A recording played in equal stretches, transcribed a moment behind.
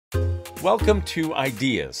Welcome to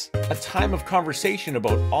Ideas, a time of conversation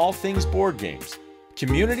about all things board games.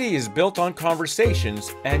 Community is built on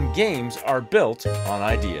conversations, and games are built on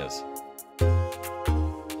ideas.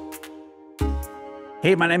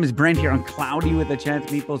 Hey, my name is Brent here on Cloudy with a Chance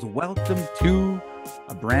of Meeples. Welcome to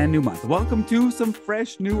a brand new month. Welcome to some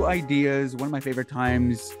fresh new ideas. One of my favorite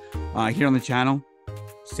times here on the channel,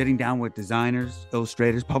 sitting down with designers,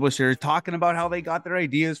 illustrators, publishers, talking about how they got their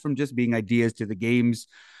ideas from just being ideas to the games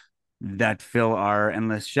that fill our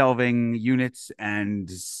endless shelving units and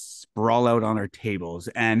sprawl out on our tables.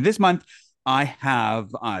 And this month, I have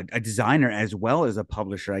a designer as well as a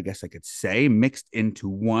publisher, I guess I could say, mixed into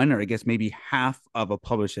one, or I guess maybe half of a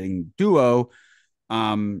publishing duo.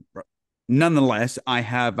 Um, Nonetheless, I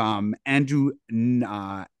have Andrew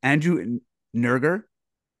Nerger, right?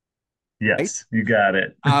 Yes, you got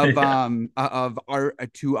it. Yeah, Of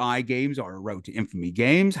R2i games or Road to Infamy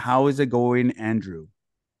games. How is it going, Andrew?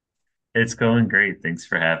 it's going great. Thanks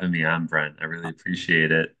for having me on, Brent. I really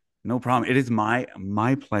appreciate it. No problem. It is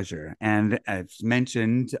my pleasure. And as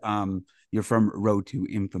mentioned, you're from Road to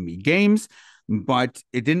Infamy Games, but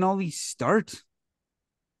it didn't always start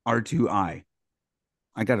R2i.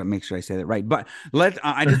 I got to make sure I say that right. But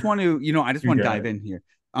I just want to, I just You want to got dive it. in here.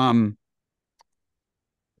 Um,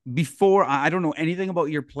 Before I don't know anything about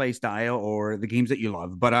your play style or the games that you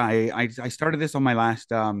love, but I started this on my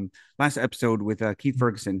last episode with Keith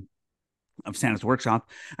Ferguson of Santa's Workshop,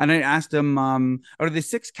 and I asked him, out of the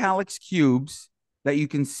six Kallax cubes that you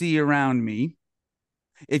can see around me,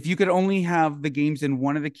 if you could only have the games in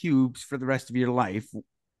one of the cubes for the rest of your life,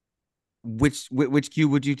 which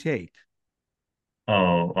cube would you take?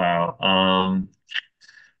 Oh, wow.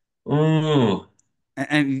 Ooh,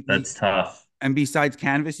 And that's tough. and besides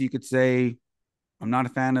Canvas, you could say I'm not a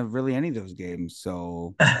fan of really any of those games,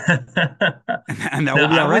 so and that No, will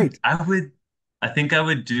be I all would, right. I would, I think I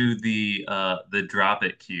would do the drop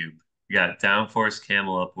it cube. You got downforce,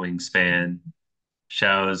 camel up, wingspan,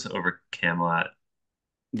 shallows over Camelot.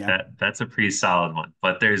 Yeah. That's a pretty solid one.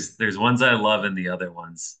 But there's ones I love and the other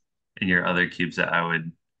ones in your other cubes that I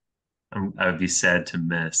would be sad to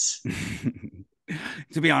miss.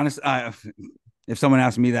 To be honest, if someone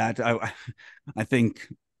asked me that, I think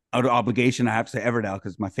out of obligation, I have to say Everdell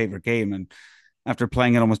because it's my favorite game, and after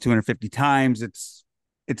playing it almost 250 times, it's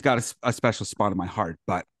got a special spot in my heart.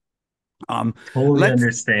 But um, Totally let's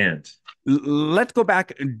understand. let's go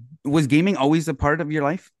back. Was gaming always a part of your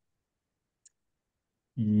life?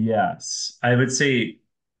 Yes, I would say,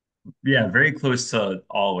 yeah, very close to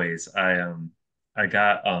always. I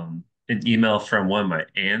got an email from one of my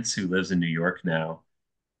aunts who lives in New York now,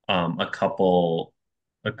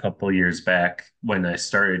 a couple years back when I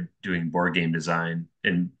started doing board game design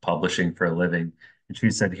and publishing for a living. And she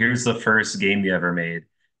said, "Here's the first game you ever made."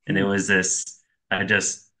 And it Hmm. was this, I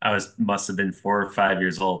was must have been 4 or 5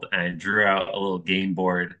 years old, and I drew out a little game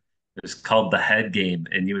board. It was called the head game,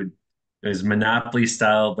 and it was Monopoly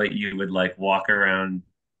style, but you would like walk around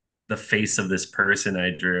the face of this person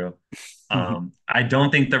I drew. I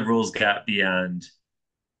don't think the rules got beyond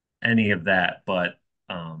any of that, but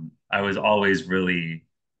I was always really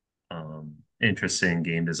interested in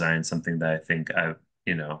game design, something that I think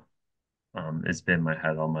you know, it's been in my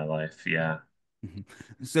head all my life. Yeah.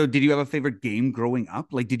 So, did you have a favorite game growing up?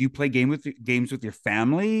 Like, did you play games with your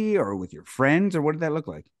family or with your friends, or what did that look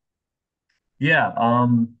like? Yeah.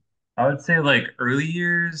 I would say like early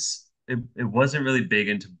years, it wasn't really big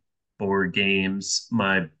into board games.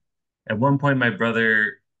 At one point, my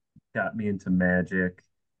brother got me into Magic.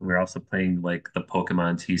 We were also playing like the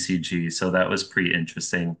Pokemon TCG, so that was pretty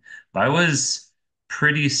interesting. But I was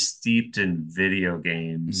pretty steeped in video Mm.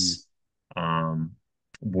 games. Um,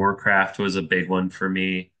 Warcraft was a big one for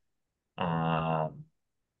me. Uh,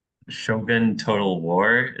 Shogun Total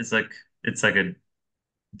War is like it's like a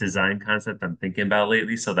design concept I'm thinking about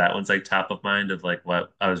lately. So that one's like top of mind of like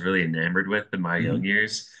what I was really enamored with in my young Mhm.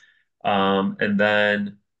 years. And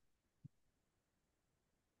then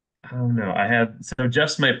I don't know. I had so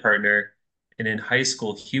Jeff's my partner, and in high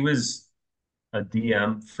school he was a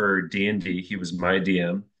DM for D&D. He was my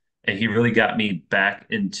DM, and he really got me back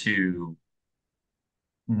into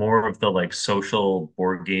more of the like social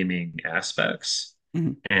board gaming aspects.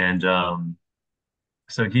 Mhm. And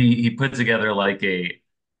so he put together like a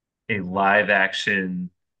live action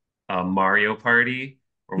Mario Party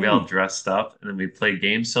where we all Hmm. dressed up and then we played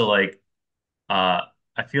games. So like uh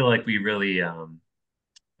I feel like we really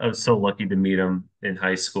I was so lucky to meet him in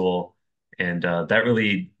high school. And that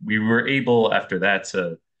really, we were able after that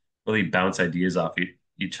to really bounce ideas off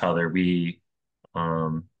each other. We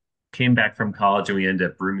um, came back from college and we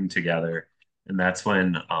ended up rooming together. And that's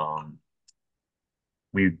when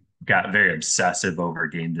we got very obsessive over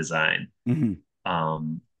game design. Hmm.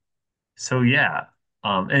 Um, so yeah,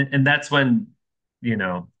 and that's when, you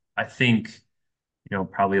know, I think,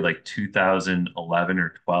 probably like 2011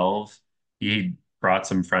 or 12, he brought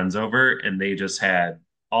some friends over and they just had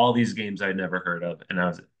all these games I'd never heard of, and I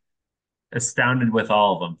was astounded with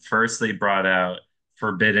all of them. First, they brought out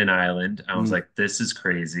Forbidden Island. I was Mm. like, this is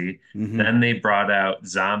crazy. Hmm. Then they brought out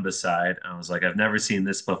Zombicide. I was like, I've never seen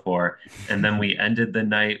this before. And then we ended the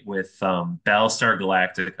night with Battlestar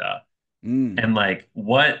Galactica. Mm. And like,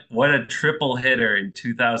 what a triple hitter in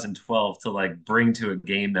 2012 to like bring to a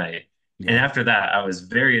game night. And Yeah. after that, I was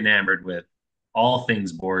very enamored with all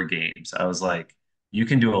things board games. I was like, you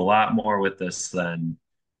can do a lot more with this than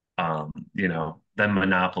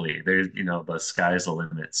Monopoly. There's, the sky's the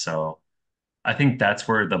limit. So I think that's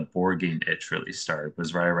where the board game itch really started,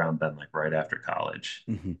 was right around then, like right after college.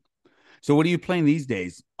 Hmm. So what are you playing these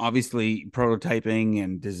days? Obviously prototyping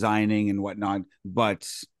and designing and whatnot, but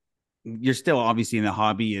you're still obviously in the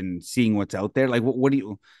hobby and seeing what's out there. Like what are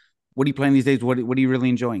you playing these days? What are you really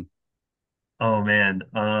enjoying? Oh man.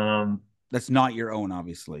 That's not your own,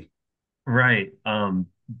 obviously. Right.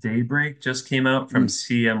 Daybreak just came out from Mm.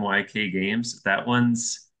 CMYK Games. That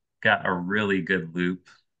one's got a really good loop.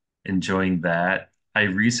 Enjoying that. I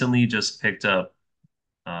recently just picked up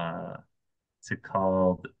what's it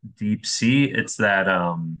called? Deep Sea. It's that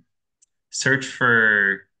search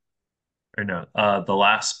for or no, The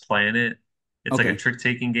Last Planet. It's like a Okay.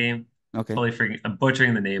 trick-taking game. Okay. Totally forgetting. I'm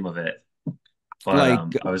butchering the name of it. But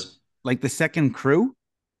Like I was like the second crew?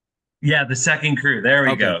 yeah, the second crew. There we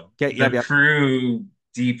Okay. go. Okay. The Yep. Yep. crew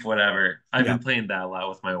deep whatever. I've been Yep. playing that a lot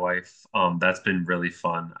with my wife. That's been really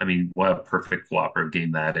fun. I mean, what a perfect cooperative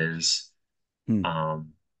game that is. Hmm.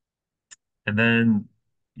 Um, and then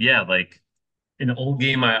yeah, like an old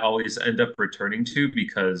game I always end up returning to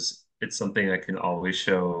because it's something I can always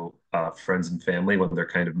show friends and family when they're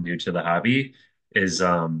kind of new to the hobby is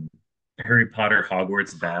Harry Potter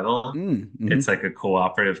Hogwarts Battle. Mm. Hmm. It's like a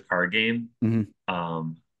cooperative card game. Hmm.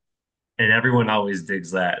 Um, and everyone always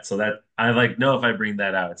digs that. So that I like know if I bring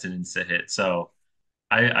that out, it's an instant hit. So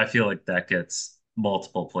I feel like that gets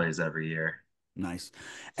multiple plays every year. Nice.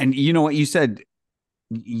 And you know what you said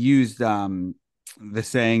used the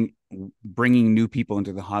saying bringing new people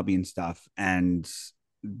into the hobby and stuff, and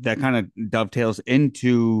that kind of dovetails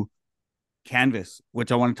into Canvas,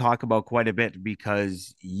 which I want to talk about quite a bit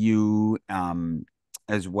because you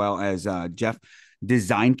as well as Jeff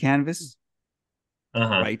designed Canvas,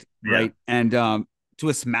 Uh-huh. right? Yeah. Right. And to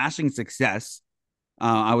a smashing success.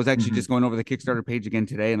 I was actually just Hmm. going over the Kickstarter page again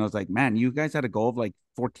today, and I was like, "Man, you guys had a goal of like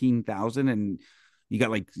 14,000, and you got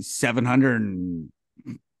like 700 and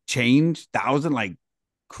change thousand, like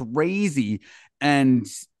crazy." And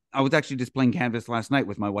I was actually just playing Canvas last night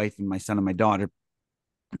with my wife and my son and my daughter,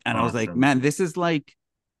 and I was like, Awesome. "Man, this is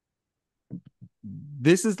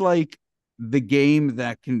like the game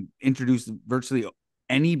that can introduce virtually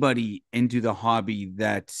anybody into the hobby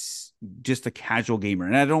that's just a casual gamer."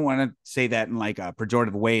 And I don't want to say that in like a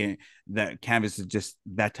pejorative way that Canvas is just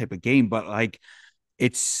that type of game, but like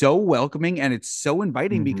it's so welcoming and it's so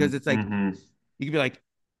inviting Hmm. because it's like Hmm. you could be like,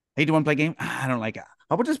 "Hey, do you want to play a game?" "Ah, I don't like it."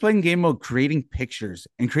 "How about just playing game mode, creating pictures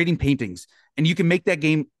and creating paintings?" And you can make that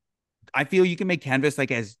game. I feel you can make Canvas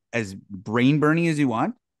like as brain burning as you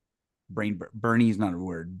want. Bernie is not a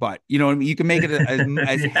word, but you know what I mean? You can make it as heavy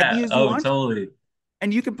Yeah. as you Oh, want, totally.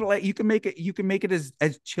 and you can make it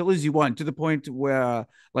as chill as you want, to the point where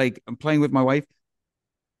like I'm playing with my wife.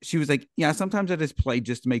 She was like, "Yeah, sometimes I just play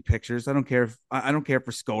just to make pictures. I don't care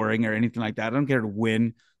for scoring or anything like that. I don't care to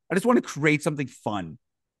win. I just want to create something fun."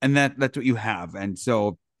 And that's what you have. And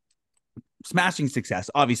so smashing success,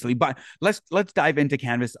 obviously. But let's dive into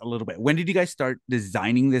Canvas a little bit. When did you guys start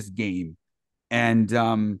designing this game? And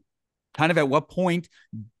kind of at what point?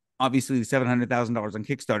 Obviously, the $700,000 on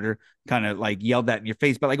Kickstarter kind of like yelled that in your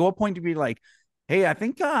face. But like, at what point to be like, "Hey, I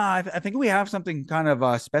think we have something kind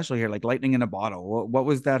of special here, like lightning in a bottle." What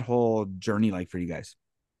was that whole journey like for you guys?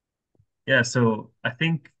 Yeah, so I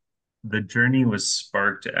think the journey was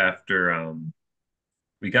sparked after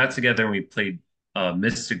we got together and we played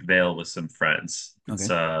Mystic Vale with some friends.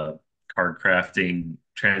 It's Okay. a card crafting,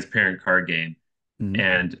 transparent card game. Mm-hmm.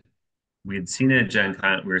 And we had seen it at Gen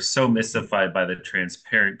Con. We were so mystified by the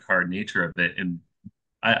transparent card nature of it. And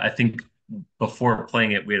I think before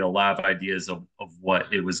playing it, we had a lot of ideas of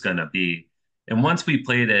what it was going to be. And once we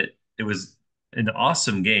played it, it was an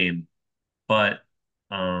awesome game. But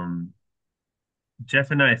um,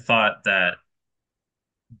 Jeff and I thought that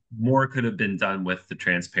more could have been done with the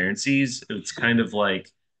transparencies. It's kind of like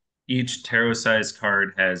each tarot size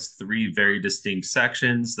card has three very distinct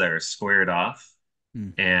sections that are squared off.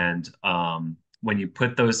 Mm. And when you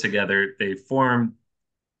put those together, they form,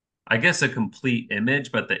 I guess, a complete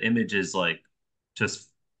image, but the image is like just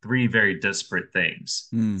three very disparate things.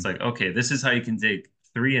 It's Mm. like, okay, this is how you can take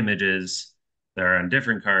three images that are on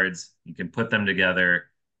different cards, you can put them together,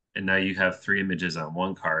 and now you have three images on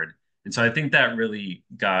one card. And so I think that really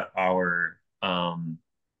got our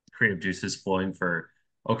creative juices flowing for,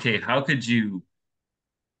 okay, how could you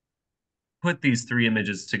put these three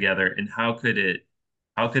images together and how could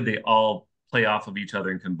they all play off of each other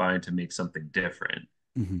and combine to make something different?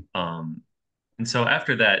 Mhm. Um, and so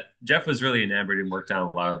after that, Jeff was really enamored and worked on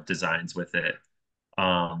a lot of designs with it.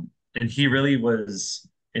 And he really was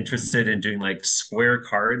interested in doing like square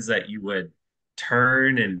cards that you would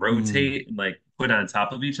turn and Mm. rotate and like put on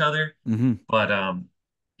top of each other. Mhm. But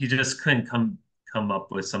he just couldn't come up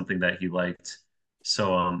with something that he liked.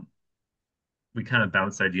 So we kind of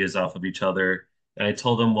bounced ideas off of each other. And I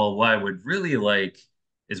told him, well, what I would really like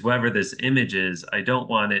is whatever this image is, I don't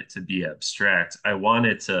want it to be abstract. I want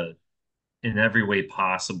it to, in every way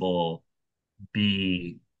possible,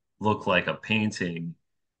 be look like a painting.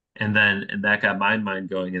 And that got my mind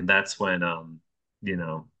going. And that's when you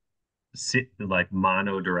know, like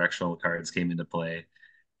mono-directional cards came into play.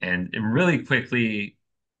 And really quickly,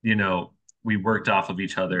 you know, we worked off of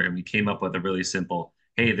each other and we came up with a really simple,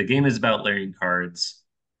 hey, the game is about layering cards.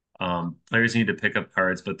 Players need to pick up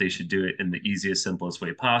cards, but they should do it in the easiest, simplest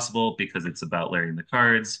way possible because it's about layering the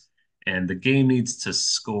cards. And the game needs to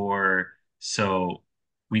score. So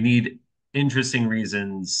we need interesting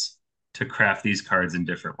reasons to craft these cards in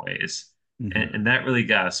different ways. Mhm. And that really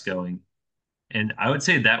got us going. And I would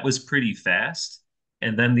say that was pretty fast.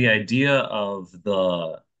 And then the idea of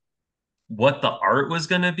the what the art was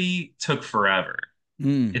going to be took forever.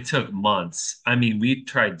 Mm. It took months. I mean, we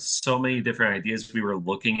tried so many different ideas. We were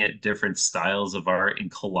looking at different styles of art and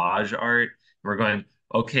collage art. We're going,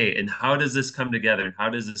 okay, and how does this come together? And how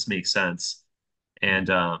does this make sense? And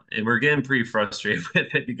we're getting pretty frustrated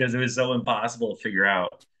with it because it was so impossible to figure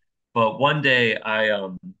out. But one day I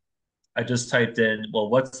just typed in, well,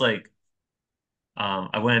 what's like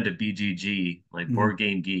I went into BGG, like Mhm. Board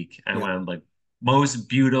Game Geek. I Yeah. went like most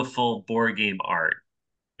beautiful board game art,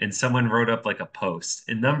 and someone wrote up like a post.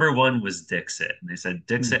 And number one was Dixit, and they said Mm.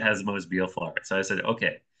 Dixit has the most beautiful art. So I said,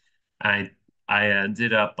 okay. I I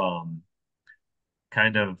ended up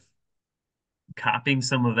kind of copying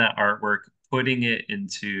some of that artwork, putting it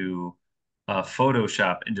into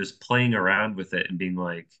Photoshop, and just playing around with it and being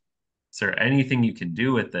like, is there anything you can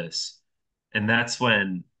do with this? And that's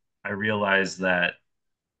when I realized that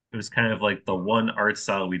it was kind of like the one art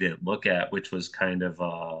style we didn't look at, which was kind of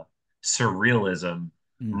surrealism.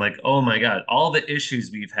 I'm Mm. like, oh my God, all the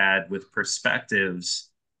issues we've had with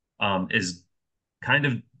perspectives is kind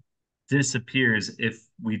of disappears if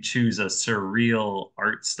we choose a surreal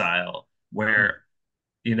art style Mm. where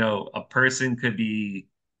a person could be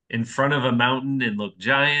in front of a mountain and look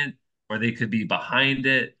giant, or they could be behind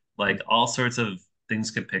it. Like all sorts of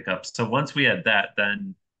things could pick up. So once we had that,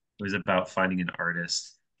 then it was about finding an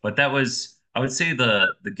artist. But that was, I would say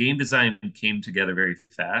the game design came together very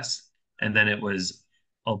fast, and then it was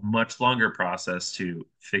a much longer process to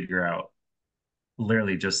figure out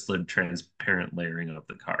literally just the transparent layering of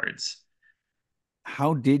the cards.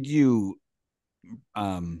 How did you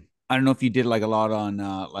I don't know if you did like a lot on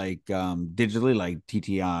digitally like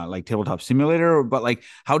TTI like tabletop simulator, but like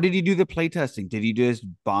how did you do the playtesting? Did you just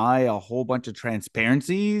buy a whole bunch of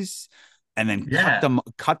transparencies and then Yeah,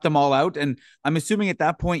 cut them all out? And I'm assuming at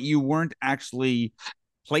that point you weren't actually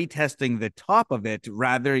playtesting the top of it,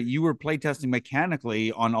 rather you were playtesting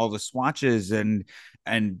mechanically on all the swatches and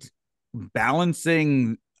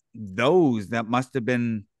balancing those. That must have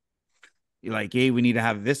been like, hey, we need to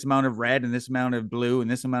have this amount of red and this amount of blue and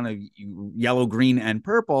this amount of yellow, green, and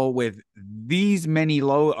purple with these many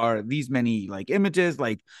low or these many like images.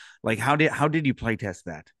 Like how did you play test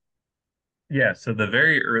that? yeah, so the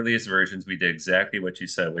very earliest versions, we did exactly what you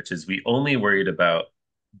said, which is we only worried about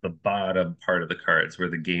the bottom part of the cards where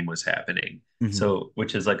the game was happening. Mm-hmm. So,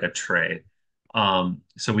 which is like a tray.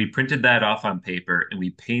 So we printed that off on paper and we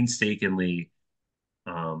painstakingly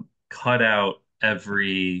cut out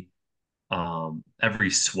every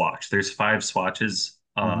swatch. There's five swatches,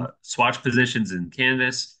 Mm-hmm. swatch positions in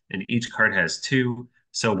canvas, and each card has two.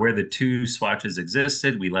 So where the two swatches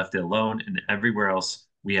existed, we left it alone, and everywhere else,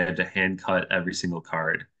 we had to hand cut every single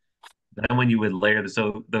card. Then when you would layer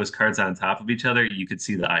those cards on top of each other, you could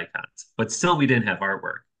see the icons. But still, we didn't have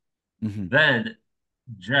artwork. Mm-hmm. Then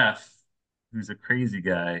Jeff, who's a crazy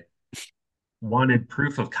guy, wanted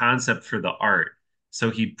proof of concept for the art.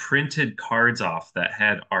 So he printed cards off that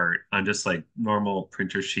had art on just like normal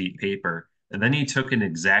printer sheet paper. And then he took an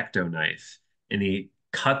X-Acto knife and he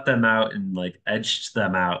cut them out and like edged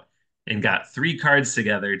them out and got three cards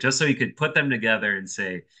together just so he could put them together and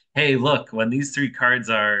say, hey, look, when these three cards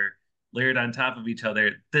are layered on top of each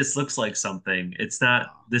other, this looks like something. It's not,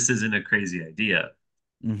 Wow. this isn't a crazy idea.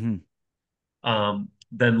 Mm-hmm.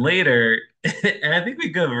 Then later, and I think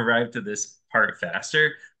we could have arrived to this part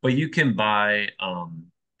faster, but you can buy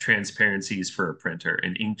transparencies for a printer,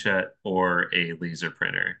 an inkjet or a laser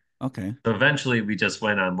printer. Okay. So eventually we just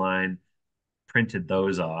went online, printed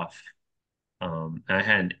those off. I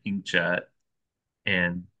had an inkjet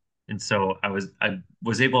and so I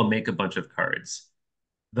was able to make a bunch of cards.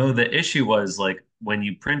 Though the issue was like when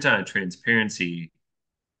you print on a transparency,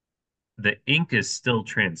 the ink is still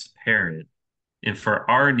transparent. And for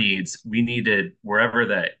our needs, we needed wherever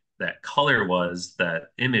that color was, that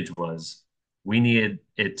image was, we needed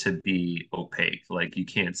it to be opaque, like you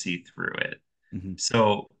can't see through it. Mm-hmm.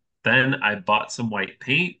 So then I bought some white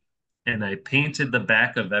paint and I painted the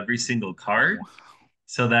back of every single card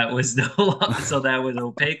so that was no so that was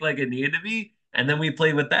opaque like it needed to be. And then we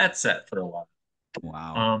played with that set for a while.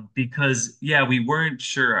 Wow. Because yeah, we weren't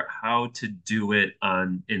sure how to do it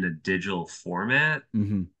on in a digital format.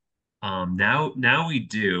 Mm-hmm. Now we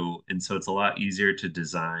do, and so it's a lot easier to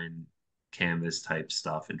design canvas type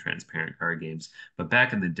stuff in transparent card games. But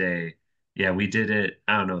back in the day, yeah, we did it,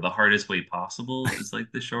 I don't know, the hardest way possible is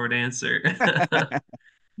like the short answer.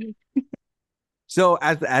 So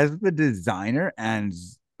as the designer and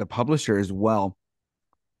the publisher as well,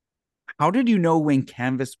 how did you know when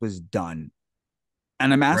canvas was done?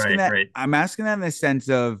 And Right, right. I'm asking that in the sense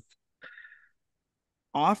of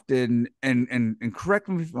often, and correct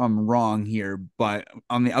me if I'm wrong here, but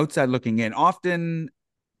on the outside looking in, often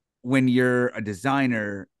when you're a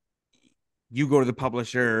designer, you go to the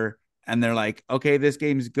publisher and they're like, okay, this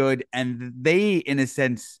game's good. And they, in a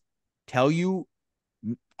sense, tell you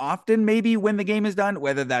often maybe when the game is done,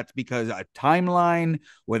 whether that's because a timeline,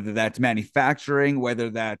 whether that's manufacturing, whether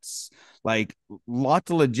that's like lots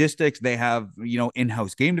of logistics. They have,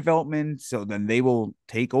 in-house game development. So then they will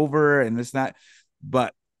take over and this, that.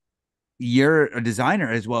 But you're a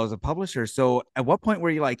designer as well as a publisher. So at what point were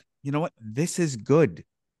you like, you know what, this is good.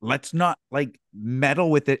 Let's not like meddle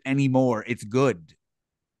with it anymore. It's good.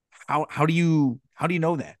 How do you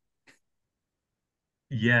know that?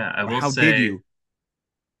 Yeah, I Or will how did say you?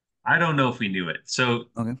 I don't know if we knew it. So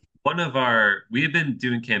Okay. we have been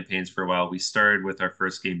doing campaigns for a while. We started with our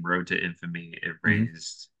first game, Road to Infamy. It Mm-hmm.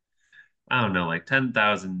 raised, I don't know, like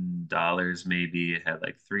 $10,000 maybe. It had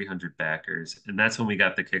like 300 backers. And that's when we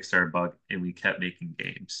got the Kickstarter bug and we kept making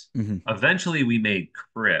games. Mm-hmm. Eventually we made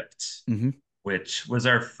Crypt, Mm-hmm. which was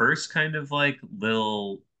our first kind of like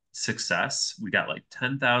little success. We got like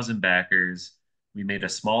 10,000 backers. We made a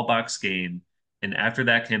small box game. And after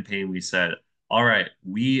that campaign, we said, all right,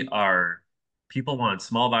 people want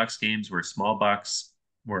small box games. We're a small box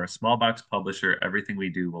publisher. Everything we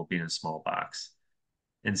do will be in a small box.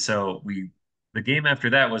 And so the game after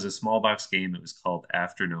that was a small box game. It was called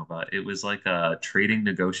After Nova. It was like a trading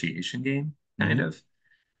negotiation game, kind Mm-hmm. of.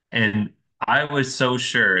 And I was so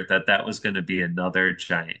sure that that was going to be another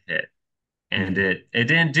giant hit, and Mm-hmm. it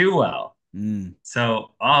didn't do well. Mm.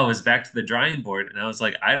 So, I was back to the drawing board, and I was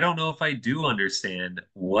like, I don't know if I do understand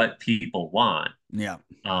what people want. Yeah.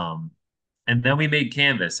 Um, and then we made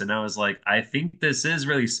Canvas, and I was like, I think this is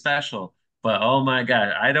really special, but oh my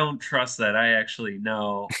God, I don't trust that I actually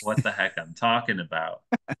know what the heck I'm talking about.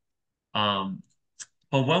 Um,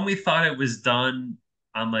 but when we thought it was done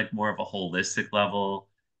on like more of a holistic level,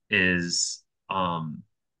 is I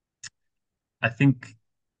think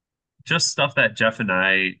just stuff that Jeff and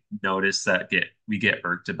I noticed that we get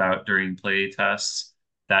irked about during play tests.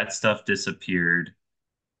 That stuff disappeared.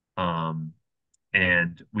 Um,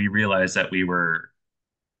 and we realized that we were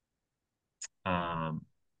um,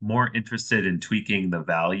 more interested in tweaking the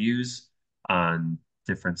values on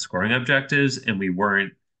different scoring objectives, and we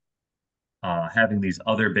weren't having these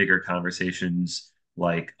other bigger conversations.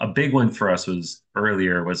 Like a big one for us was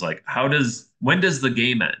earlier was like, when does the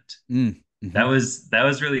game end? Mm. Mm-hmm. That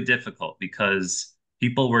was really difficult because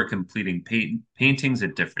people were completing paintings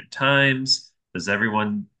at different times. Does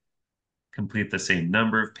everyone complete the same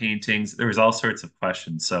number of paintings? There was all sorts of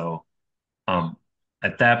questions. So um,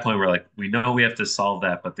 at that point, we're like, we know we have to solve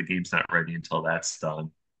that, but the game's not ready until that's done.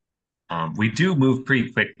 We do move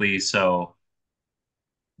pretty quickly. So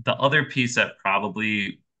the other piece that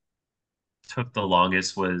probably took the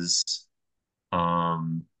longest was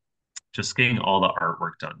um, just getting all the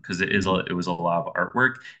artwork done because Mm-hmm. it was a lot of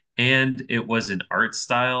artwork and it was an art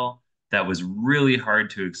style that was really hard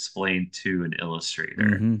to explain to an illustrator.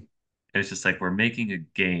 Mm-hmm. It's just like we're making a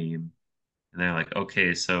game And they're like,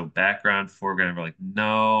 okay, so background, foreground. We're like,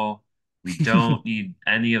 no, we don't need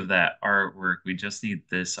any of that artwork. We just need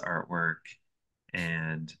this artwork.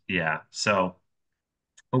 And yeah, so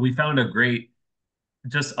but we found a great,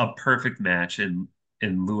 just a perfect match in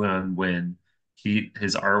Luan Win.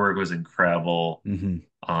 His artwork was incredible. Hmm.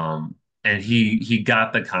 Um, and he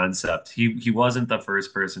got the concept. He wasn't the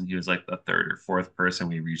first person. He was like the third or fourth person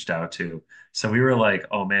we reached out to. So we were like,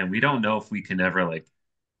 oh man, we don't know if we can ever like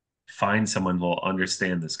find someone who will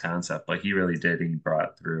understand this concept. But he really did. He brought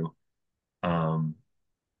it through. Um,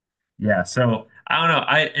 yeah. So I don't know.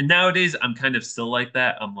 And nowadays I'm kind of still like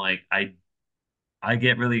that. I'm like I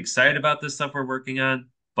get really excited about this stuff we're working on,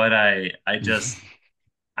 but I just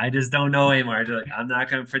don't know anymore. I'm not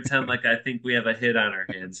going to pretend like I think we have a hit on our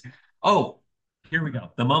hands. Oh, here we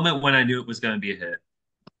go. The moment when I knew it was going to be a hit,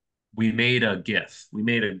 we made a GIF. We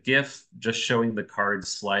made a GIF just showing the cards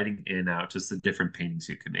sliding in and out, just the different paintings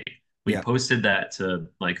you could make. We Yeah. posted that to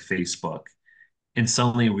like Facebook, and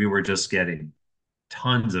suddenly we were just getting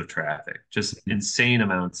tons of traffic, just insane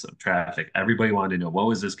amounts of traffic. Everybody wanted to know, what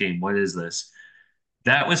was this game? What is this?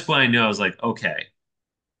 That was when I knew I was like, okay,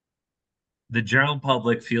 the general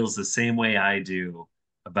public feels the same way I do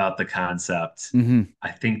about the concept. Hmm.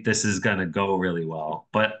 I think this is going to go really well.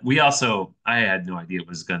 But we also, I had no idea it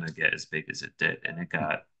was going to get as big as it did. And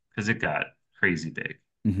because it got crazy big.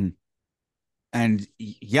 Hmm. And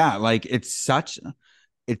yeah, like it's such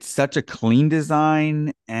a clean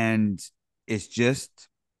design, and it's just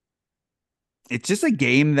it's just a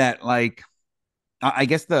game that like I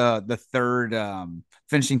guess the third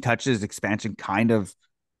finishing touches expansion kind of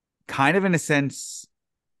in a sense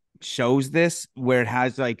shows this, where it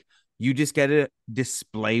has like you just get to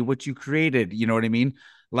display what you created, you know what I mean?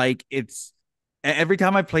 Like it's every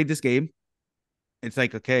time I played this game, it's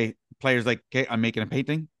like, okay, players like, okay, I'm making a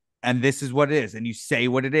painting and this is what it is. And you say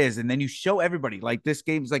what it is. And then you show everybody. Like this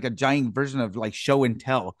game's like a giant version of like show and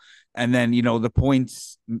tell. And then, the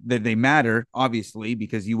points that they matter, obviously,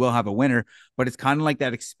 because you will have a winner. But it's kind of like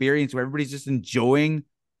that experience where everybody's just enjoying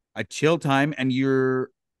a chill time and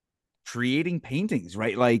you're creating paintings,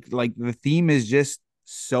 right? Like the theme is just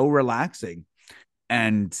so relaxing.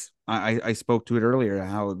 And I spoke to it earlier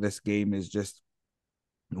how this game is just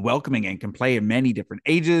welcoming and can play in many different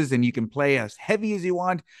ages, and you can play as heavy as you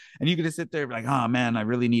want, and you can just sit there like, oh man, I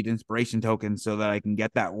really need inspiration tokens so that I can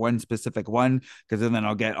get that one specific one, because then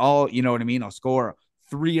I'll get all, you know what I mean, I'll score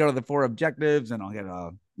 3 out of the 4 objectives and I'll get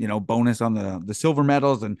a bonus on the silver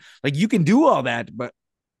medals, and like you can do all that, but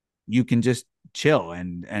you can just chill,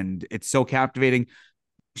 and it's so captivating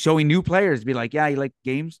showing new players be like, yeah, you like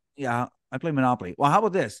games? Yeah, I play Monopoly. Well, how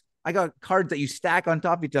about this? I got cards that you stack on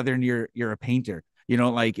top of each other and you're a painter.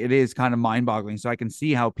 Like it is kind of mind-boggling. So I can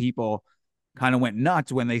see how people kind of went nuts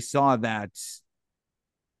when they saw that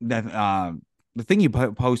the thing you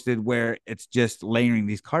posted where it's just layering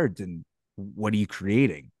these cards, and what are you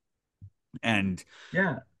creating? And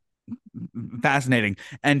Yeah. fascinating.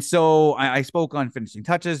 And so I spoke on finishing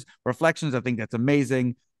touches, reflections. I think that's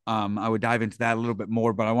amazing. I would dive into that a little bit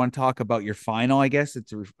more, but I want to talk about your final. I guess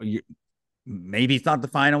maybe it's not the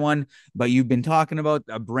final one, but you've been talking about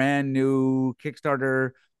a brand new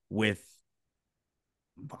Kickstarter with,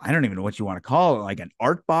 I don't even know what you want to call it, like an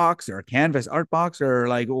art box or a canvas art box, or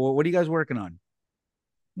like what are you guys working on?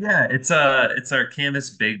 Yeah, it's our Canvas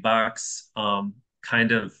big box,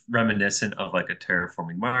 kind of reminiscent of like a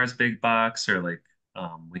Terraforming Mars big box, or like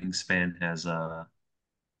Wingspan has a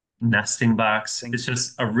nesting box. Thing. It's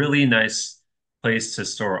just a really nice place to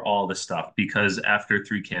store all the stuff because after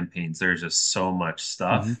 3 campaigns, there's just so much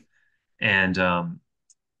Mm-hmm. stuff. And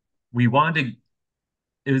we wanted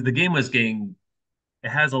the game was getting, it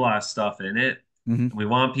has a lot of stuff in it. Mm-hmm. And we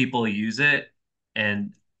want people to use it.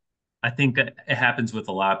 And I think it happens with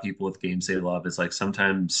a lot of people with games they love. It's like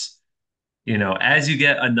sometimes, as you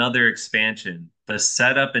get another expansion, the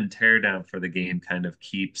setup and teardown for the game kind of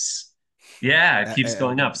yeah, it Uh, keeps uh,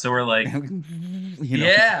 going up. So we're like, you know,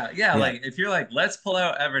 yeah. yeah. Like if you're like, let's pull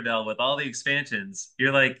out Everdell with all the expansions,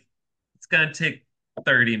 you're like, it's gonna take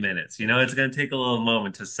 30 minutes. It's gonna take a little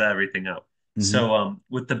moment to set everything up. Mm-hmm. So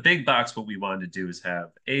with the big box, what we wanted to do is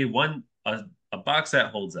have a box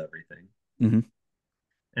that holds everything. Mm-hmm.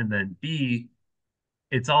 And then B,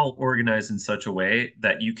 it's all organized in such a way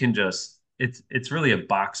that you can just it's really a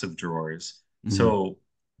box of drawers. Mm-hmm. So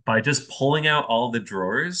by just pulling out all the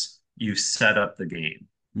drawers, you've set up the game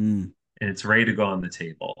Mm-hmm. and it's ready to go on the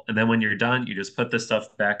table. And then when you're done, you just put the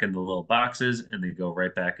stuff back in the little boxes and they go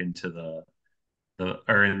right back into the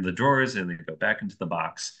or in the drawers and they go back into the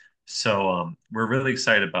box. So we're really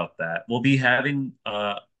excited about that. We'll be having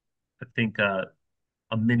I think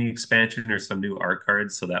a mini expansion or some new art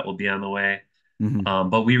cards, so that will be on the way. Hmm.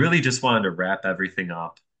 But we really just wanted to wrap everything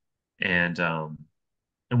up. And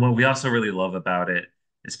what we also really love about it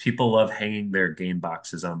is people love hanging their game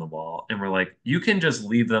boxes on the wall. And we're like, you can just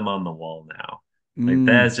leave them on the wall now. Like Mm,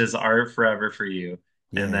 that's just art forever for you.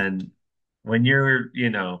 And yeah. then when you're,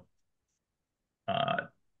 uh,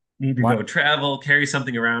 need to go What? travel, carry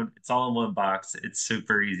something around, it's all in one box. It's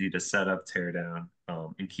super easy to set up, tear down,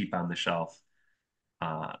 and keep on the shelf.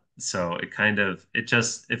 So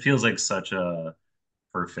it feels like such a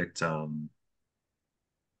perfect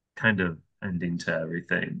kind of ending to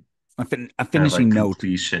everything. A Kind of like finishing note.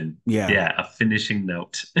 completion. Yeah. Yeah, a finishing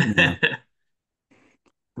note. Yeah.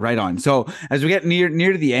 Right on. So as we get near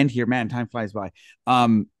to the end here, man, time flies by.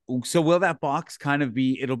 So will that box kind of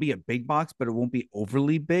be, it'll be a big box, but it won't be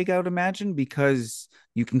overly big, I would imagine, because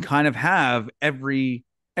you can kind of have everything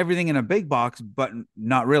in a big box, but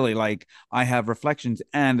not really. Like I have Reflections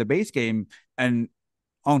and the base game, and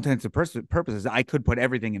all intents and purposes, I could put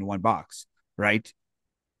everything in one box, right?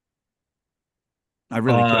 I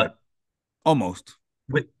really Uh, could. Almost.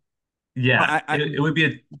 with yeah, I it would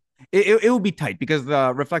be it will be tight because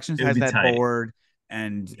the Reflections it would has be that tight. board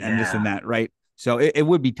and this and Yeah. that, right? So it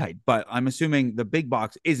would be tight, but I'm assuming the big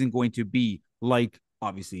box isn't going to be like,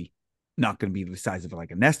 obviously not going to be the size of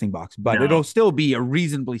like a nesting box, but it'll No. still be a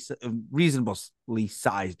reasonably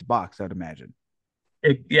sized box, I'd imagine.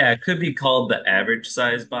 It could be called the average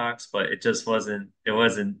size box, but it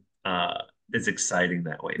wasn't as exciting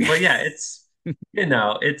that way. But yeah, it's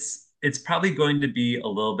probably going to be a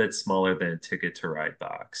little bit smaller than a Ticket to Ride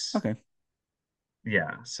box. Okay.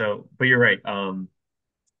 Yeah, so but you're right.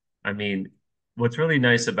 I mean, what's really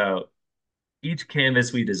nice about each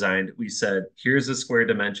canvas we designed, we said, here's the square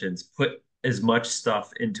dimensions, put as much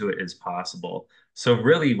stuff into it as possible. So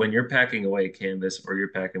really, when you're packing away canvas or you're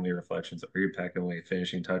packing away reflections or you're packing away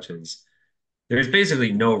finishing touches, there's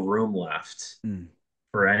basically no room left Mm,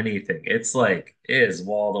 for anything. It's like it is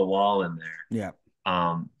wall to wall in there. yeah.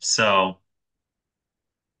 So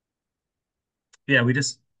yeah,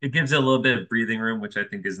 it gives it a little bit of breathing room, which I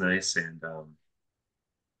think is nice. And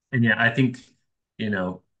yeah, I think, you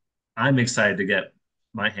know, I'm excited to get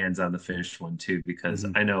my hands on the finished one too, because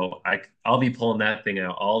Hmm. I know I'll be pulling that thing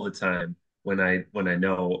out all the time when I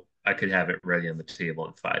know I could have it ready on the table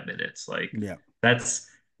in 5 minutes. Like Yeah. that's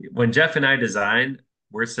when Jeff and I design,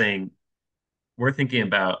 we're saying we're thinking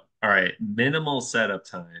about, all right, minimal setup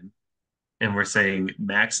time, and we're saying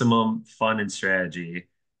maximum fun and strategy.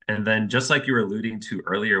 And then just like you were alluding to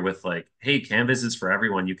earlier with like, hey, canvas is for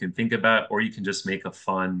everyone. You can think about, or you can just make a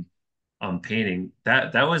fun painting.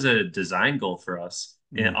 That was a design goal for us.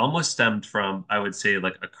 And it Hmm. almost stemmed from, I would say,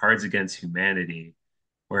 like a Cards Against Humanity,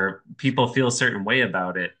 where people feel a certain way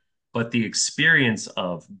about it, but the experience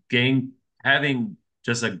of having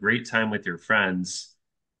just a great time with your friends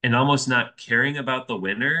and almost not caring about the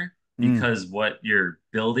winner Mm, because what you're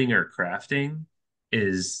building or crafting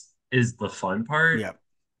is the fun part yeah.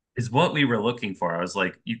 is what we were looking for. I was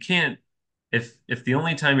like, you can't if the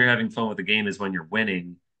only time you're having fun with the game is when you're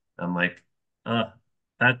winning, I'm like, uh,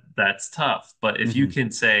 that's tough. But if you Hmm.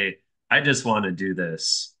 can say, I just want to do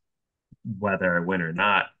this whether I win or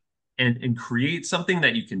not, and create something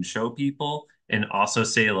that you can show people and also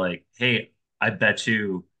say like, hey, I bet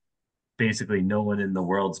you basically no one in the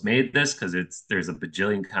world's made this because there's a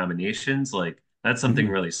bajillion combinations. Like that's something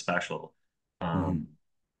Hmm. really special. Hmm. Um,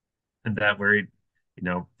 and that we're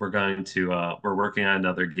working on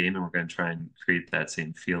another game and we're going to try and create that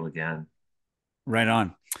same feel again. Right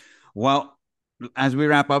on. Well, as we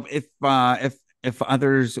wrap up, if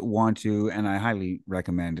others want to, and I highly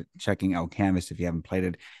recommend checking out Canvas if you haven't played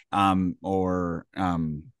it, or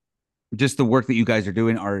just the work that you guys are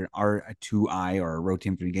doing, R2i or Road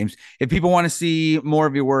Team 3 Games. If people want to see more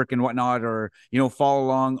of your work and whatnot, or follow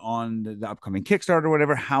along on the upcoming Kickstarter or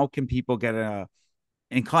whatever, how can people get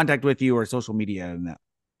in contact with you or social media? And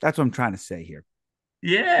that's what I'm trying to say here.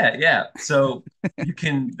 Yeah, yeah. So they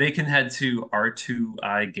can head to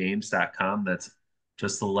r2igames.com. That's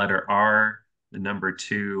just the letter R, the number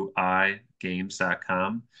 2i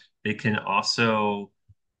games.com. They can also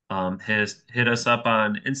hit us up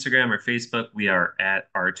on Instagram or Facebook. We are at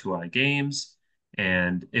R2i Games.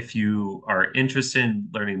 And if you are interested in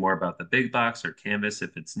learning more about the big box or Canvas,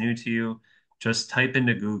 if it's new to you, just type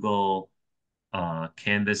into Google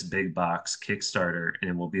Canvas Big Box Kickstarter, and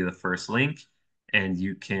it will be the first link. And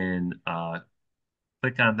you can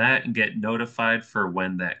click on that and get notified for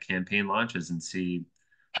when that campaign launches and see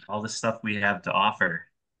all the stuff we have to offer.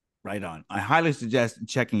 Right on. I highly suggest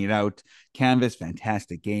checking it out. Canvas,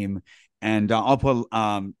 fantastic game, and I'll put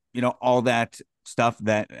all that stuff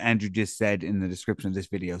that Andrew just said in the description of this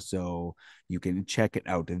video, so you can check it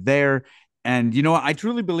out there. And you know what? I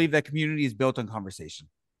truly believe that community is built on conversation.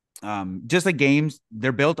 Just like games,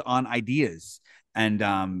 they're built on ideas. And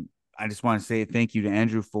I just want to say thank you to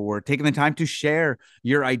Andrew for taking the time to share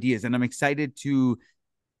your ideas. And I'm excited to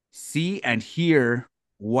see and hear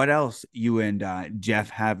what else you and Jeff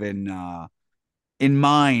have in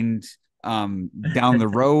mind down the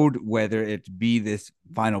road, whether it be this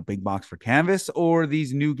final big box for Canvas or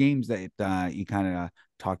these new games that you kind of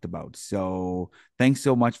talked about. So thanks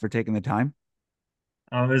so much for taking the time.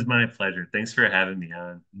 Oh, it was my pleasure. Thanks for having me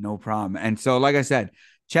on. No problem. And so, like I said,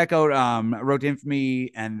 check out Road to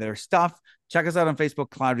Infamy and their stuff. Check us out on Facebook,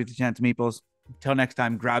 Cloudy with the Chance of Meeples. Until next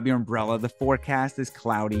time, grab your umbrella. The forecast is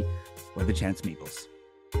cloudy with the Chance of Meeples.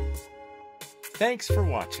 Thanks for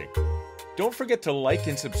watching. Don't forget to like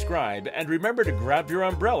and subscribe, and remember to grab your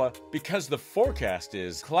umbrella because the forecast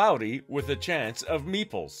is cloudy with a chance of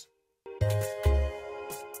meeples.